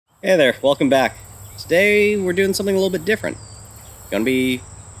Hey there, welcome back. Today we're doing something a little bit different. Gonna be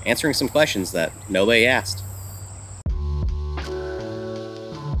answering some questions that nobody asked.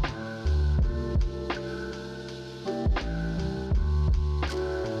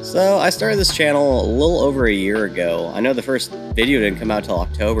 So I started this channel a little over a year ago. I know the first video didn't come out till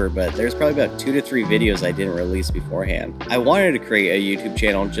October, but there's probably about 2 to 3 videos I didn't release beforehand. I wanted to create a YouTube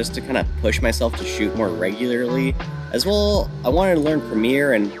channel just to kind of push myself to shoot more regularly. As well, I wanted to learn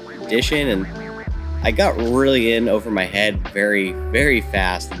Premiere and Audition, and I got really in over my head very, very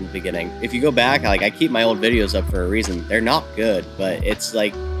fast in the beginning. If you go back, I keep my old videos up for a reason. They're not good, but it's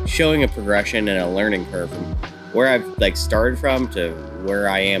like showing a progression and a learning curve from where I've started from to where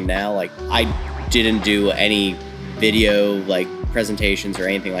I am now. I didn't do any video presentations or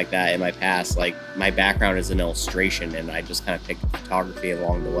anything like that in my past. My background is an illustration, and I just kind of picked up photography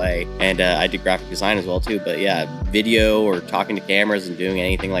along the way, and I did graphic design as well too. But yeah, video or talking to cameras and doing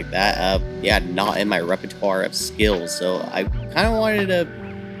anything like that, yeah, not in my repertoire of skills. So I kind of wanted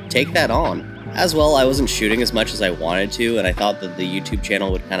to take that on. As well, I wasn't shooting as much as I wanted to, and I thought that the YouTube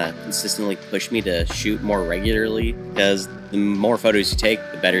channel would kind of consistently push me to shoot more regularly, because the more photos you take,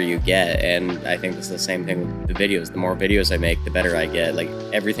 the better you get. And I think it's the same thing with the videos. The more videos I make, the better I get.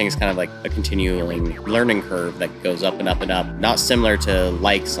 Everything's kind of like a continuing learning curve that goes up and up and up, not similar to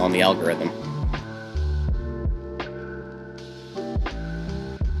likes on the algorithm.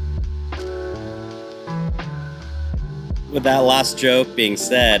 With that last joke being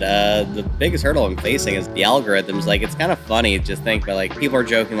said, the biggest hurdle I'm facing is the algorithms. It's kind of funny to just think, but people are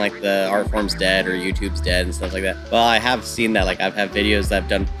joking the art form's dead or YouTube's dead and stuff like that. Well, I have seen that. I've had videos that have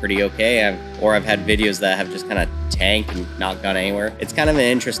done pretty okay, or I've had videos that have just kind of tanked and not gone anywhere. It's kind of an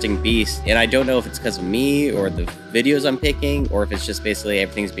interesting beast, and I don't know if it's because of me or the videos I'm picking, or if it's just basically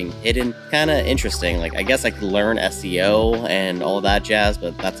everything's being hidden. Kind of interesting. I guess I could learn SEO and all that jazz,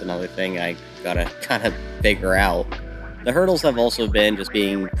 but that's another thing I gotta kind of figure out. The hurdles have also been just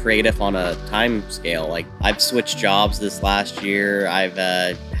being creative on a time scale. I've switched jobs this last year. I've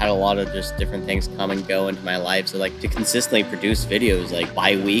had a lot of just different things come and go into my life. So to consistently produce videos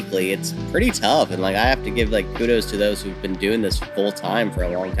bi-weekly, it's pretty tough. And I have to give kudos to those who've been doing this full time for a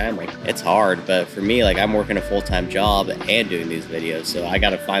long time. It's hard, but for me, I'm working a full-time job and doing these videos. So I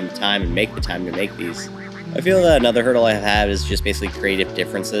got to find the time and make the time to make these. I feel that another hurdle I have had is just basically creative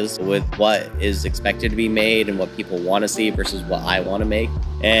differences with what is expected to be made and what people want to see versus what I want to make.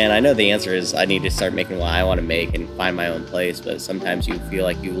 And I know the answer is I need to start making what I want to make and find my own place, but sometimes you feel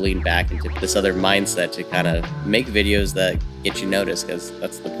like you lean back into this other mindset to kind of make videos that get you noticed, because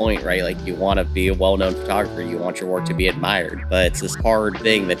that's the point, right? You want to be a well-known photographer, you want your work to be admired, but it's this hard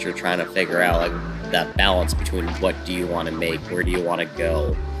thing that you're trying to figure out, that balance between what do you want to make, where do you want to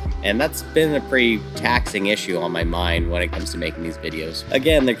go. And that's been a pretty taxing issue on my mind when it comes to making these videos.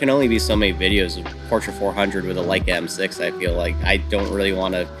 Again, there can only be so many videos of Portrait 400 with a Leica M6. I feel like I don't really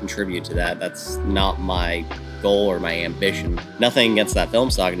want to contribute to that. That's not my goal or my ambition. Nothing against that film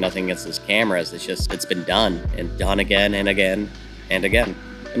stock, nothing against those cameras. It's just, it's been done and done again and again and again.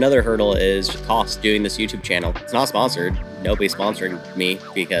 Another hurdle is cost doing this YouTube channel. It's not sponsored. Nobody's sponsoring me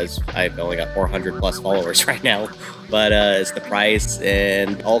because I've only got 400 plus followers right now. But it's the price,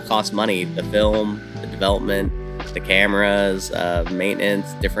 and all costs money. The film, the development, the cameras,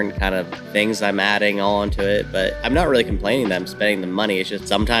 maintenance, different kind of things I'm adding all onto it. But I'm not really complaining that I'm spending the money. It's just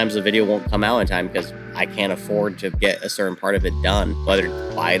sometimes the video won't come out in time because I can't afford to get a certain part of it done, whether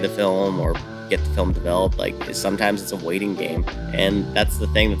to buy the film or get the film developed. Sometimes it's a waiting game. And that's the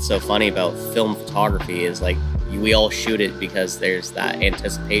thing that's so funny about film photography is we all shoot it because there's that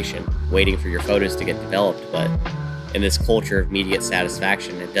anticipation waiting for your photos to get developed. But in this culture of immediate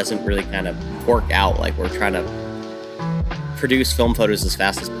satisfaction, it doesn't really kind of work out. We're trying to produce film photos as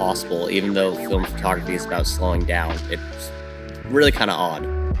fast as possible, even though film photography is about slowing down. It's really kind of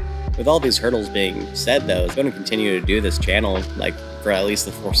odd. With all these hurdles being said, though, I'm going to continue to do this channel for at least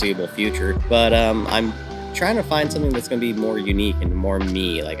the foreseeable future. But I'm trying to find something that's going to be more unique and more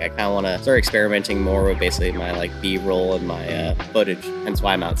me. I kind of want to start experimenting more with basically my B-roll and my footage, hence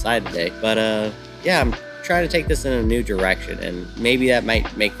why I'm outside today. But yeah, I'm trying to take this in a new direction, and maybe that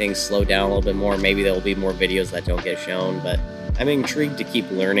might make things slow down a little bit more. Maybe there will be more videos that don't get shown, but I'm intrigued to keep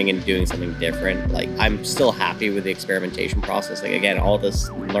learning and doing something different. I'm still happy with the experimentation process. Again, all this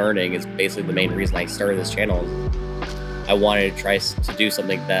learning is basically the main reason I started this channel. I wanted to try to do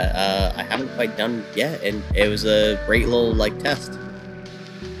something that I haven't quite done yet, and it was a great little test.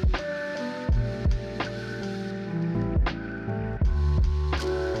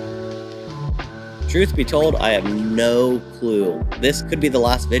 Truth be told, I have no clue. This could be the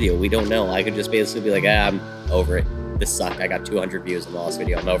last video. We don't know. I could just basically be I'm over it. this sucked. I got 200 views in the last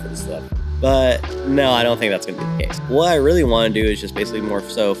video. I'm over this stuff. But no, I don't think that's going to be the case. What I really want to do is just basically more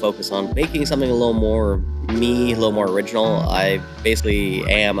so focus on making something a little more me, a little more original. I basically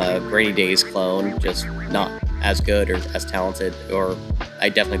am a Grainy Days clone, just not as good or as talented, or I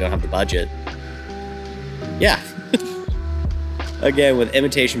definitely don't have the budget. Yeah. Again, with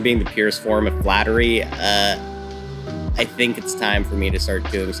imitation being the purest form of flattery, I think it's time for me to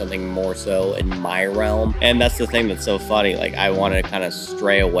start doing something more so in my realm. And that's the thing that's so funny. Like, I want to kind of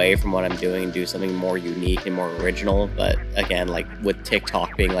stray away from what I'm doing and do something more unique and more original. But again, like with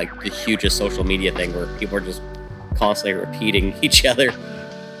TikTok being like the hugest social media thing where people are just constantly repeating each other.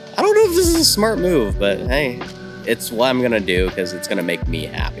 I don't know if this is a smart move, but hey, it's what I'm going to do because it's going to make me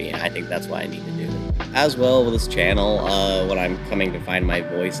happy. And I think that's what I need to do. As well with this channel, when I'm coming to find my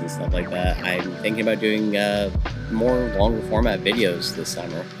voice and stuff like that, I'm thinking about doing more longer format videos this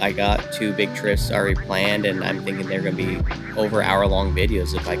summer. I got 2 big trips already planned, and I'm thinking they're going to be over hour-long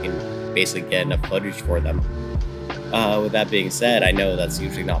videos if I can basically get enough footage for them. With that being said, I know that's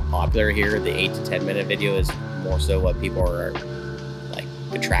usually not popular here. The 8 to 10 minute video is more so what people are like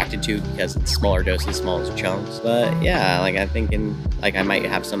attracted to because it's smaller doses, smaller chunks. But yeah, like I'm thinking like I might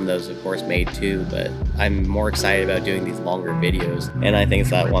have some of those of course made too, but I'm more excited about doing these longer videos. And I think it's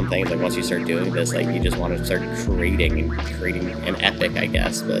that one thing, like once you start doing this, like you just want to start creating an epic, I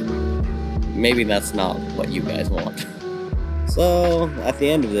guess, but maybe that's not what you guys want. So at the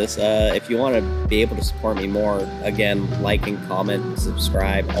end of this, if you want to be able to support me more, again, like and comment,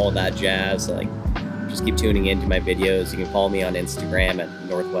 subscribe, all that jazz. Like, just keep tuning into my videos. You can follow me on Instagram at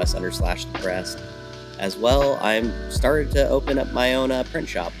northwest_depressed. As well, I'm started to open up my own print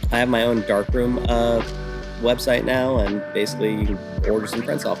shop. I have my own darkroom website now, and basically you can order some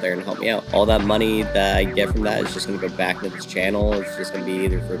prints off there and help me out. All that money that I get from that is just going to go back into this channel. It's just going to be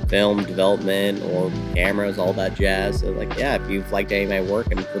either for film development or cameras, all that jazz. So like, yeah, if you've liked any of my work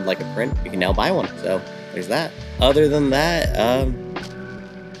and would like a print, you can now buy one. So there's that. Other than that,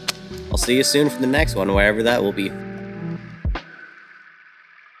 I'll see you soon for the next one, wherever that will be.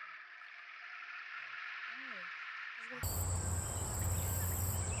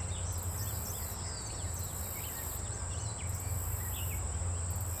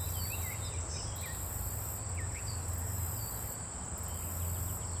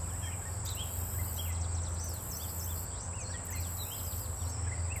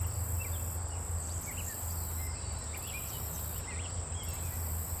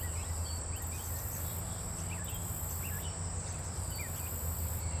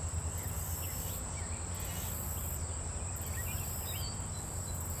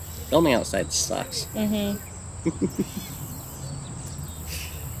 Filming outside sucks. You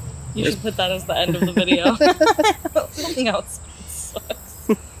should put that as the end of the video. Filming outside.